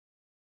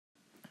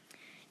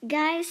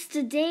Guys,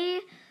 today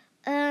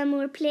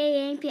we're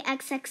playing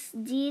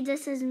PKXD.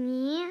 This is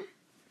me.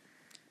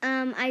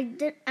 I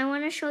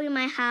want to show you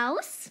my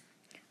house.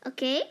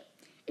 Okay,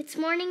 it's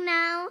morning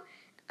now.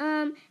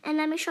 And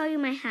let me show you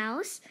my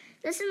house.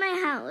 This is my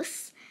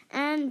house,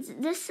 and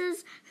this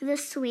is the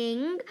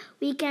swing.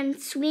 We can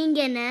swing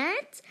in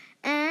it,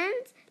 and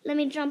let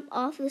me jump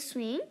off the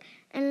swing,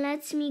 and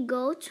let me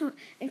go to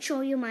and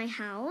show you my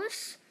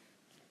house.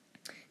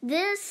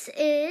 This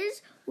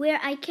is where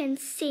I can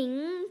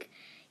sing.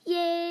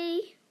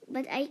 Yay!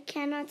 But I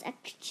cannot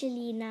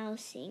actually now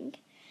sing.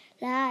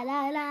 La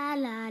la la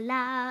la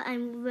la.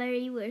 I'm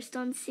very worst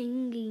on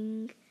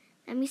singing.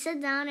 Let me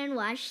sit down and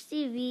watch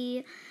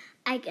TV.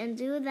 I can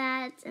do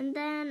that, and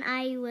then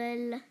I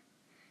will.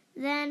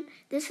 Then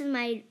this is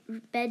my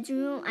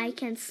bedroom. I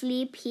can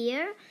sleep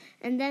here,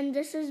 and then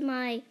this is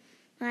my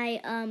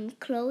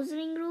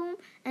clothing room,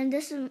 and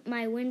this is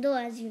my window,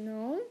 as you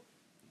know.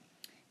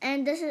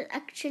 And this is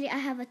actually, I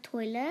have a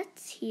toilet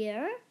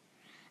here.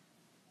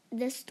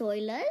 This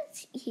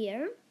toilet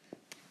here,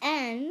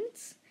 and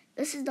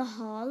this is the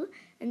hall,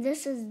 and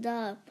this is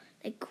the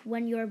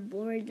when you're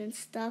bored and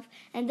stuff,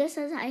 and this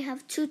is, I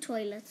have two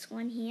toilets,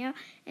 one here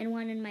and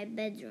one in my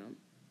bedroom.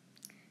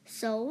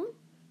 So,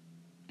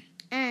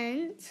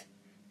 and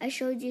I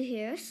showed you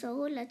here,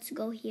 so let's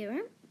go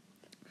here.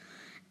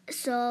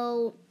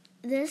 So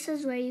this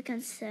is where you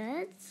can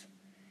sit,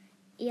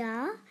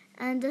 yeah,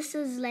 and this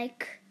is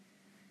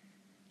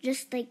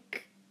just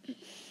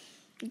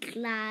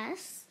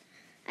glass.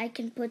 I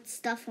can put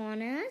stuff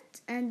on it.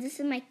 And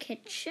this is my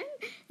kitchen.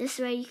 This is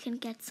where you can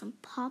get some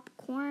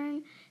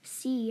popcorn.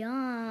 See,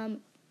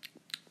 yum.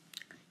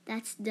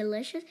 That's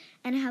delicious.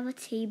 And I have a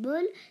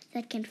table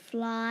that can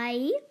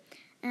fly.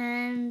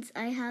 And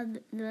I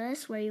have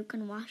this where you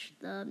can wash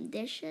the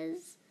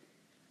dishes.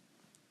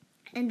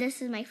 And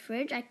this is my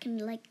fridge. I can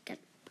get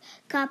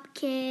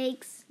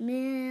cupcakes,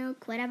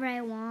 milk, whatever I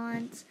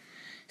want.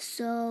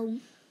 So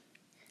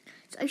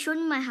I showed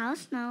you my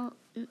house. Now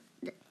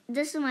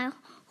this is my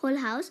whole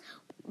house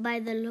by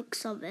the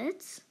looks of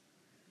it.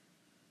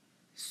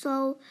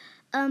 So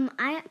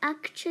I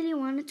actually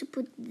wanted to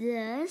put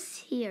this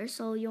here.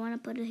 So you want to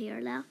put it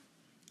here now?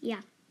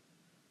 Yeah.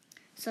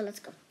 So let's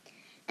go.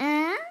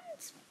 And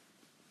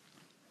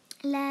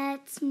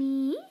it's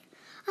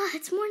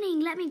morning.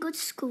 Let me go to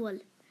school.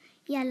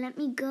 Yeah, let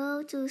me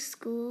go to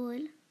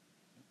school.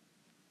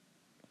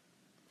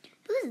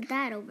 Who's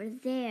that over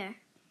there?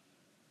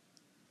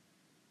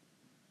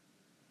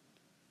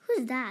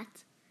 Who's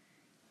that?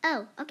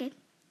 Oh, okay.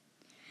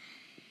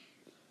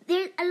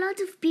 There's a lot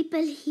of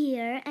people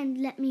here, and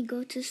let me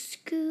go to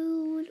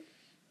school.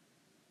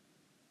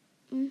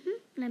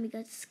 Let me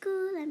go to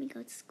school.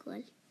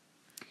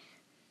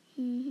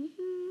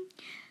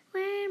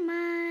 Wear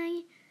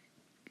my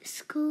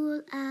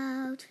school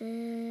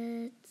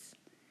outfits.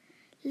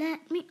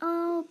 Let me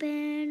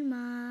open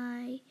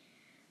my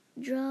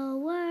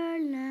drawer.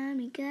 Let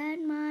me get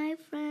my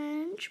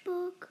French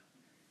book.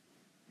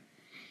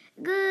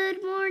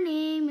 Good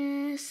morning,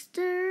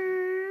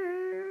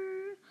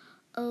 Mr.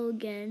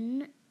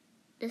 Ogan.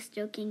 Just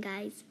joking,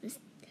 guys.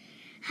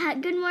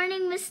 Good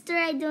morning, Mr.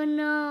 I don't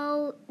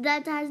know.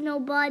 That has no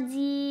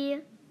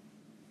body.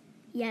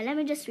 Yeah, let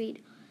me just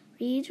read.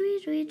 Read.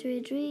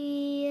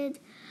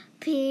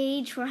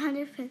 Page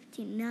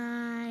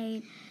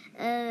 459.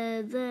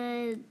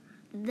 The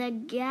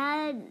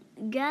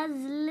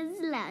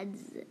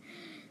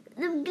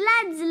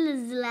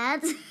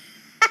Gladslads.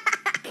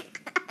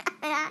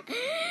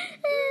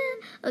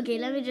 Okay,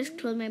 let me just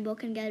close my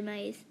book and get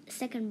my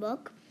second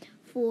book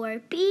for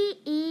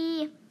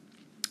PE.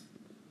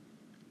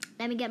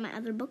 Let me get my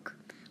other book,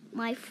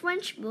 my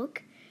French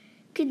book.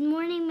 Good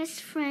morning, Miss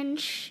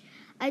French.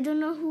 I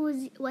don't know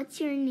what's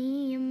your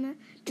name.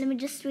 Let me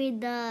just read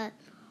the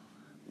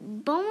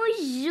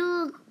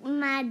bonjour,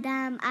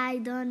 madame. I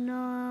don't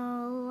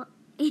know.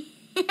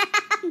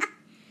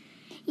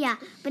 Yeah,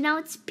 but now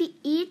it's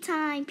PE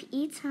time.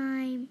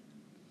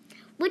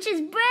 Which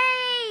is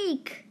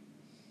break.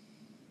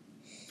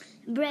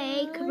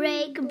 Break.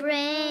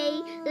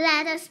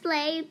 Let us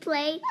play.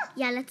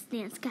 Yeah, let's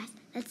dance, guys.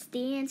 Let's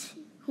dance.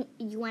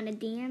 You want to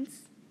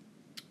dance?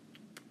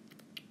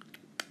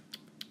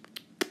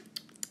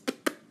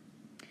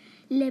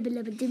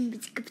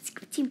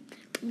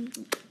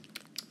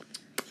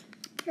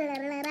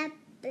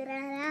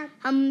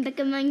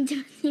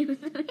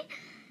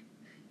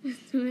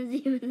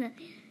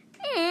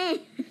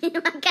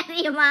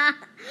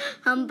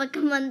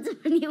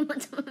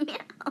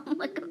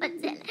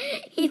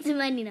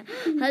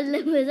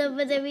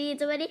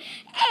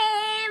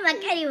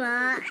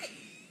 Makarima.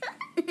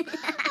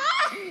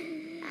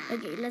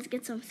 Okay, let's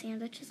get some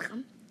sandwiches.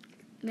 Come.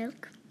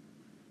 Milk.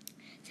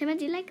 Simon,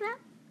 do you like that?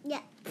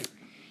 Yeah.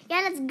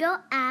 Yeah, let's go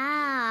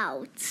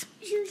out.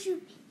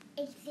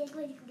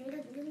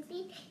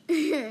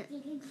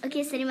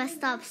 Okay, Sarima,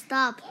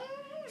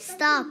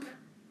 stop.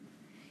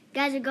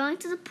 Guys, we're going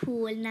to the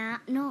pool now.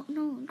 No,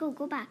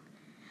 go back.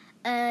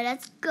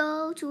 Let's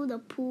go to the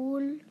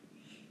pool.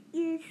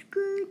 Let's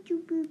go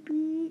to the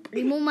pool.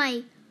 Remove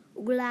my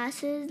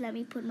glasses. Let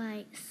me put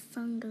my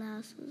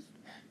sunglasses.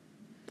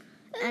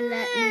 And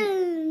let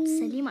me...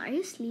 Salima, are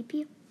you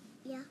sleepy?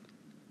 Yeah.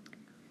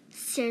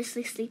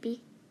 Seriously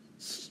sleepy?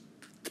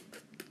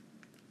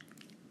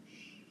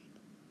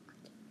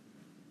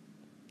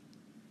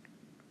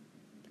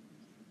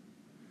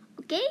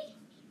 Okay?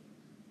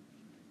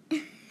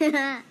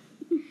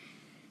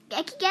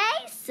 Okay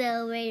guys,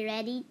 so we're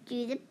ready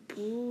to the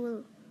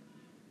pool.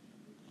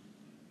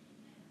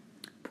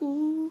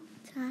 Pool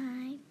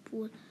time,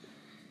 pool.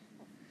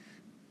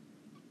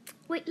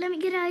 Wait, let me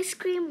get ice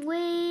cream.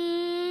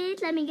 Wait,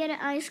 let me get an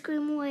ice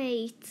cream.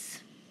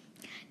 Wait.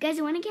 Guys,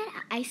 you want to get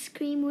ice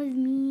cream with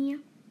me?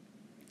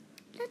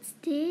 Let's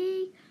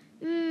take.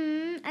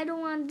 I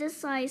don't want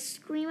this ice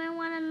cream. I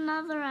want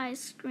another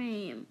ice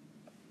cream.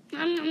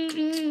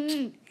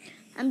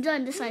 I'm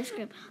done this ice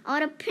cream. I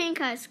want a pink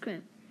ice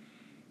cream.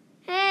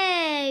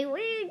 Hey, will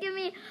you give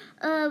me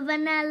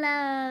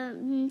vanilla,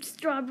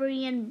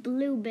 strawberry, and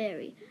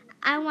blueberry?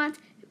 I want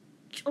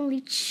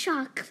only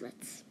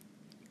chocolates.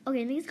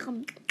 Okay, these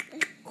come.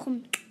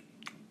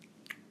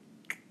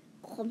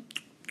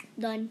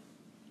 Done.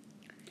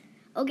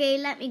 Okay,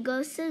 let me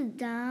go sit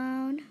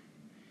down.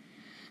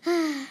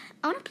 I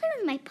want to play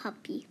with my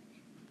puppy.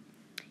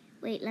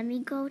 Wait, let me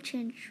go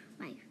change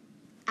my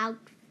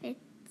outfit.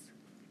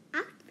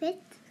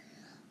 Outfit?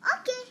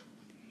 Okay.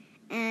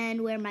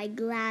 And wear my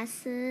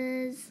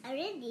glasses.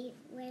 Already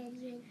wear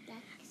your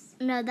glasses.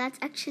 No, that's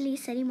actually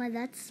Salima.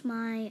 That's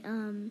my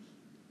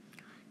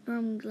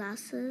normal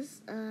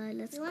glasses.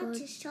 Let's you go. You want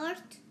to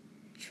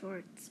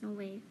Shorts? No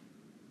way.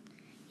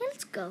 Yeah,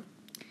 let's go.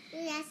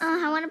 Yes.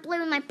 I want to play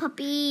with my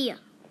puppy.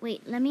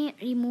 Wait, let me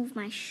remove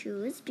my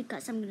shoes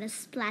because I'm gonna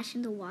splash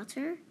in the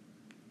water.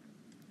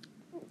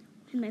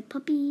 And my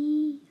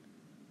puppy.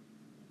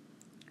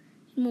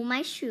 Remove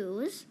my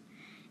shoes.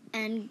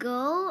 And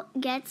go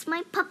get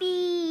my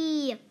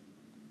puppy.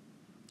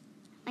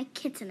 My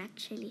kitten,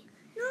 actually.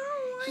 No,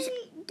 my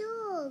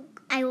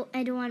dog. I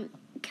don't want...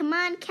 Come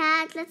on,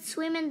 cat. Let's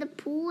swim in the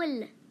pool.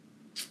 I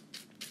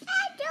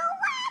don't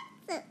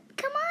want.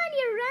 Come on,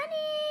 you're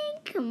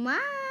running. Come on.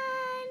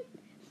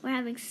 We're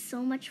having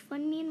so much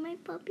fun, me and my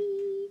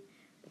puppy.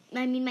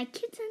 I mean, my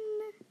kitten.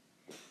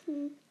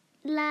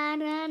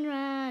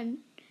 Run.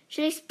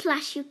 Should I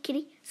splash you,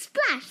 kitty?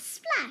 Splash,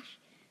 splash.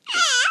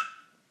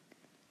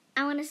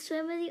 I want to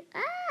swim with you.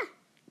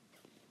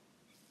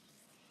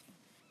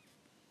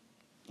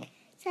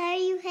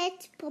 Sorry you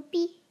hit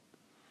puppy.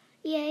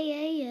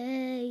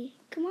 Yay.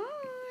 Come on.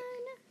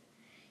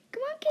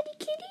 Come on,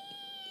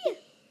 kitty.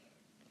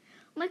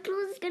 My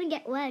clothes is going to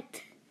get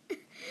wet.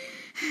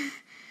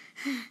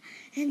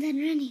 And then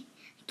running.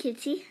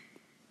 Kitty.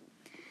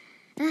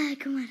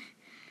 Come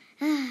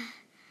on.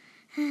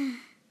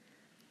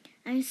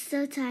 I'm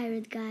so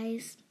tired,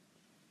 guys.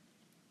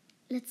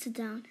 Let's sit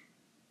down.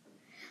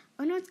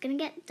 Oh no, it's gonna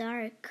get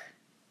dark.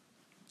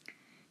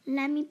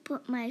 Let me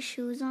put my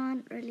shoes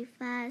on really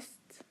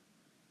fast.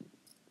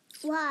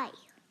 Why?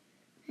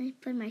 Let me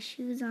put my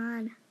shoes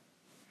on.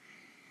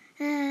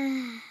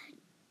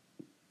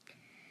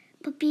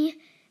 Puppy,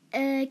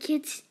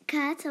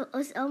 cat,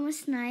 it's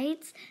almost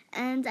night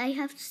and I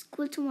have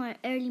school tomorrow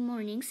early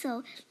morning.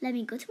 So let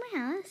me go to my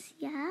house.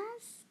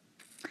 Yes.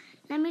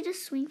 Let me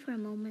just swing for a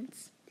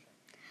moment.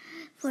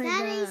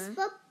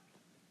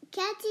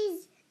 Cat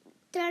is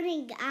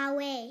turning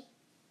away.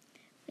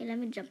 Wait, let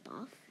me jump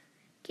off.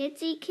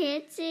 Kitty.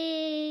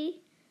 Kitty,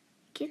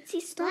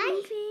 stop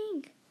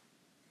moving.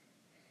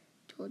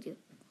 Told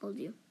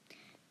you.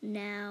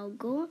 Now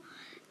go.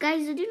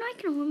 Guys, did you know I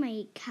can hold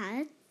my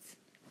cat?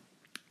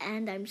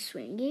 And I'm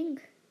swinging.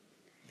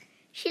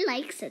 She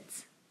likes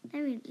it.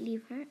 Let me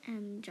leave her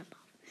and jump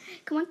off.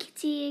 Come on,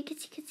 kitty.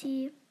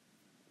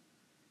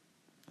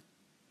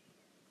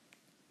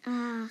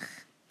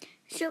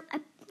 So,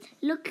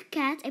 look,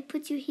 cat, I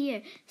put you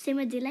here.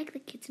 Sima, do you like the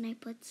kitten I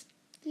put?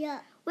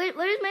 Yeah. Wait,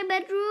 where is my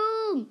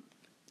bedroom?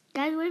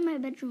 Guys, where's my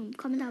bedroom?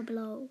 Comment down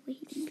below.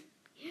 Wait.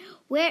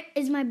 Where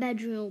is my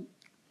bedroom?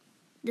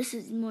 This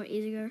is more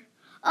easier.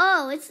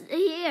 Oh, it's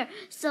here.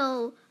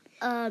 So,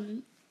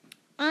 I'm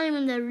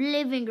in the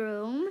living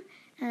room.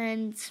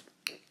 And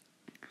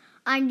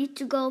I need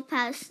to go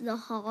past the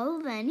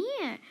hall, then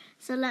here.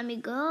 So let me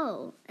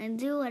go and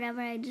do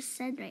whatever I just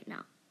said right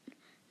now.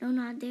 No,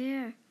 not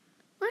there.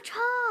 Which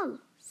hall?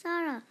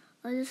 Sarah.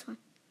 Oh, this one.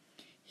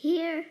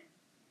 Here.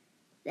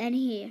 Then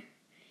here.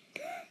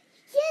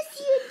 Yes,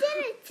 you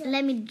did it.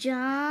 Let me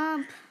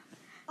jump.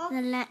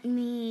 Then let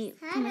me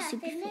Sarah, put my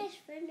sleepy face.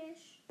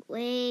 Finish.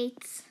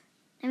 Wait.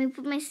 Let me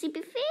put my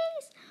sleepy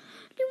face.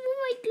 Remove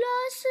my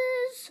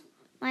glasses.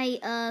 My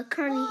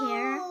curly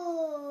hair.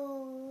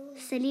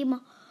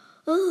 Salima.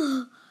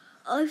 Oh,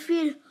 I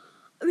feel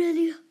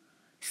really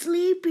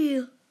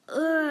sleepy.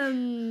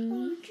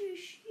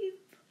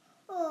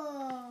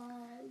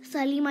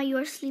 Salima,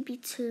 you're sleepy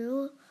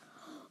too.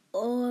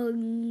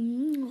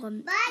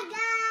 Bye,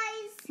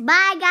 guys.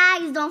 Bye,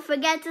 guys. Don't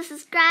forget to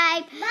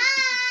subscribe.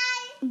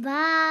 Bye.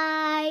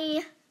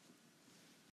 Bye.